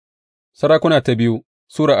Sarakuna ta biyu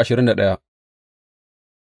Sura 21.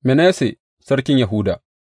 Manasse sarkin Yahuda.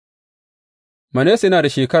 Manasse yana da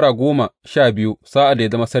shekara 12 sa'ad da ya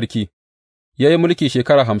zama sarki, ya yi mulki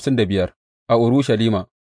shekara 55 a Urushalima.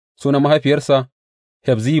 Sunan mahaifiyarsa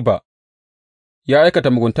Hefziba. Ya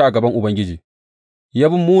aikata mugunta a gaban Ubangiji, ya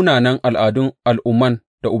bi munanan al'adun al'umman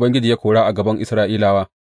da Ubangiji ya kora a gaban Isra'ilawa,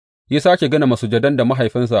 ya sāke gina masujadan da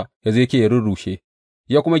mahaifinsa Hezekiya ya rurrushe,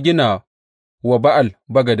 ya kuma gina wa Ba'al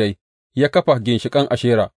bagadai, ya kafa ginshiƙan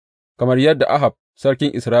Ashera, kamar yadda Ahab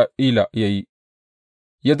sarkin Isra'ila ya yi,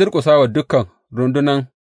 ya durƙusa wa dukan rundunan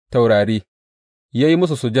taurari, ya yi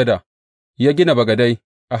musu sujada, ya gina bagadai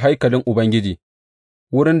a haikalin Ubangiji,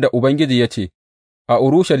 wurin da Ubangiji ya ce, A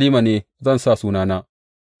Urushalima ne zan sa Sunana,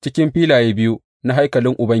 cikin filaye biyu na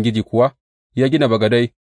haikalin Ubangiji kuwa ya gina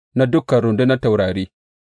bagadai na dukan rundunar taurari,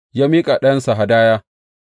 ya miƙa ɗansa hadaya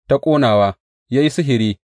ta ƙonawa, ya yi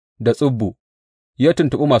sihiri da tsubu, ya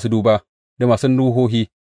tuntuɓi masu duba da masu ruhohi,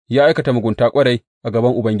 ya aikata mugunta ƙwarai a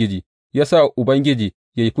gaban Ubangiji, ya sa Ubangiji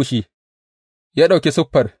ya yi fushi, ya ɗauki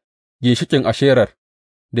siffar ginshiƙin Asherar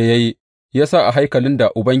da ya yi, ya sa a haikalin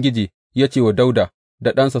da Ubangiji ya ce wa Dawuda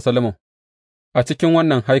da ɗansa Solomon, A cikin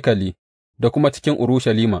wannan haikali da kuma cikin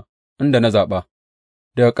Urushalima inda na zaɓa,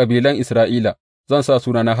 daga kabilan Isra'ila zan sa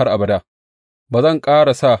Sunana har abada, ba zan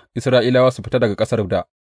ƙara sa Isra'ilawa su fita daga ƙasar da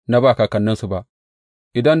na ba kakanninsu ba,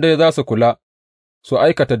 idan dai za su kula su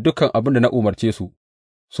aikata dukan abin da na umarce su,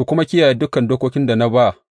 su kuma kiyaye dukan dokokin da na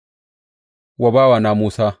ba wa bawana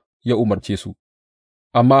Musa ya umarce su.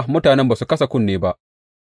 Amma mutanen ba su kasa kunne ba,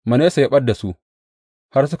 Manasse ya ɓad da su,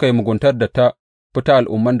 har suka yi muguntar da ta fi ta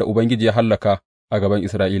al'umman da Ubangiji ya hallaka a gaban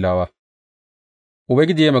Isra'ilawa.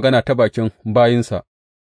 Ubangiji ya yi magana ta bakin bayinsa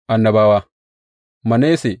annabawa.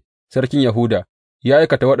 Manasse sarkin Yahuda ya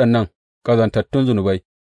aikata waɗannan ƙazantattun zunubai,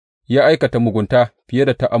 ya aikata mugunta fiye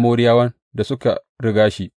da ta Amoriyawan da suka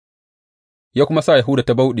riga shi, ya kuma sa Yahuda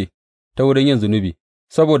ta bauɗe ta wurin yin zunubi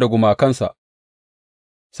saboda gumakansa.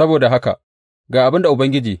 Saboda haka, ga abin da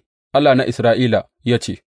Ubangiji, Allah na Isra'ila ya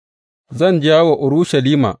ce, Zan jawo wa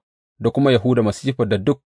Urushalima da kuma Yahuda masifar da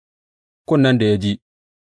duk kunnen da ya ji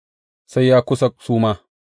sai ya kusa suma.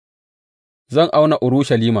 Zan auna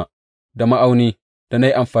Urushalima da ma'auni da na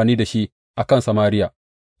yi amfani da shi a kan Samariya,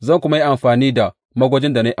 zan kuma yi amfani da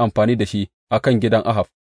magwajin da na yi amfani da shi a kan gidan Ahab.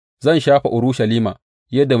 Zan shafe Urushalima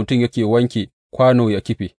yadda mutum yake wanke kwano ya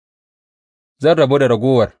kife, zan rabu da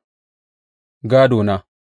ragowar gādona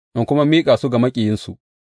in kuma miƙa su ga maƙiyinsu,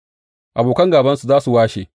 abokan gābansu za su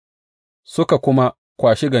washe, suka kuma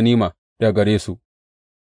kwashi ganima daga gare su,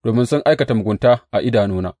 domin sun aikata mugunta a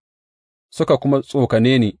idanuna, suka kuma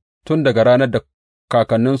tsokane ni tun daga ranar da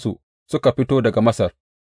kakanninsu suka fito daga Masar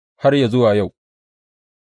har yă zuwa yau.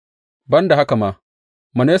 Ban da haka ma,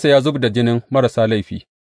 Manasse ya zub da jinin marasa laifi,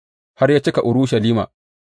 har ya cika Urushalima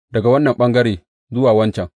daga wannan ɓangare zuwa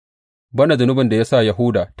wancan, ban da zunubin da ya sa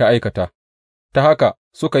Yahuda ta aikata, ta haka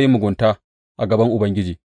suka yi mugunta a gaban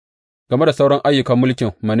Ubangiji. Game da sauran ayyukan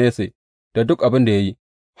mulkin Manasse da duk abin da ya yi,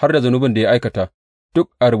 har da zunubin da ya aikata,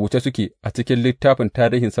 duk a rubuce suke a cikin littafin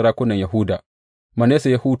tarihin sarakunan Yahuda.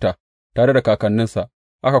 Manasse ya huta tare da kakanninsa,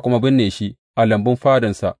 aka kuma binne shi a lambun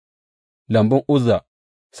fadansa, lambun Uzza,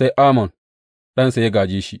 sai Amon ɗansa ya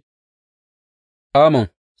gāje shi. Amon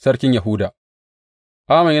sarkin Yahuda.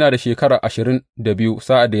 Amon yana da shekara 22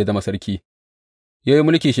 sa'ad da ya zama sarki, ya yi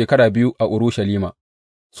mulki shekara 2 a Urushalima.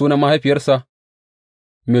 Sunan mahaifiyarsa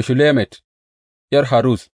Meshullemet ’yar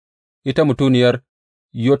Haruz, ita mutuniyar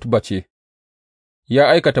Yotba ce. Ya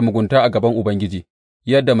aikata mugunta a gaban Ubangiji,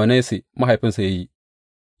 yadda Manasse mahaifinsa ya yi,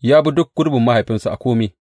 ya bi duk gurbin mahaifinsa a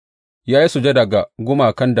kome, ya yi sujada ga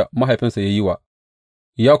gumakan da mahaifinsa ya yi wa,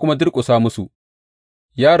 ya kuma durƙusa musu,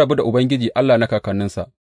 ya rabu da Ubangiji Allah na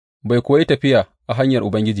kakanninsa, bai kuwa yi tafiya a hanyar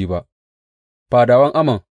Ubangiji ba. Fadawan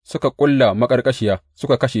Amon suka ƙulla maƙarƙashiya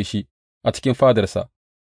suka kashe shi a cikin fadarsa,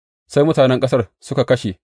 sai mutanen ƙasar suka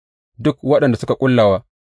kashe duk waɗanda suka ƙulla wa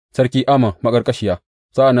Sarki Amon maƙarƙashiya,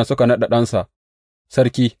 sa'an nan suka naɗa ɗansa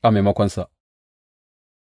sarki a maimakonsa.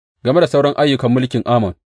 Game da sauran ayyukan mulkin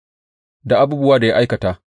Amon da abubuwa da ya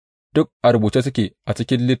aikata, duk a rubuce suke a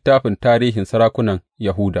cikin littafin tarihin sarakunan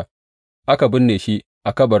Yahuda. Aka binne shi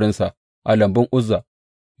a kabarinsa a lambun Uzza,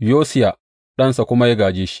 Yosiya ɗansa kuma ya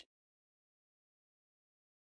gāje shi.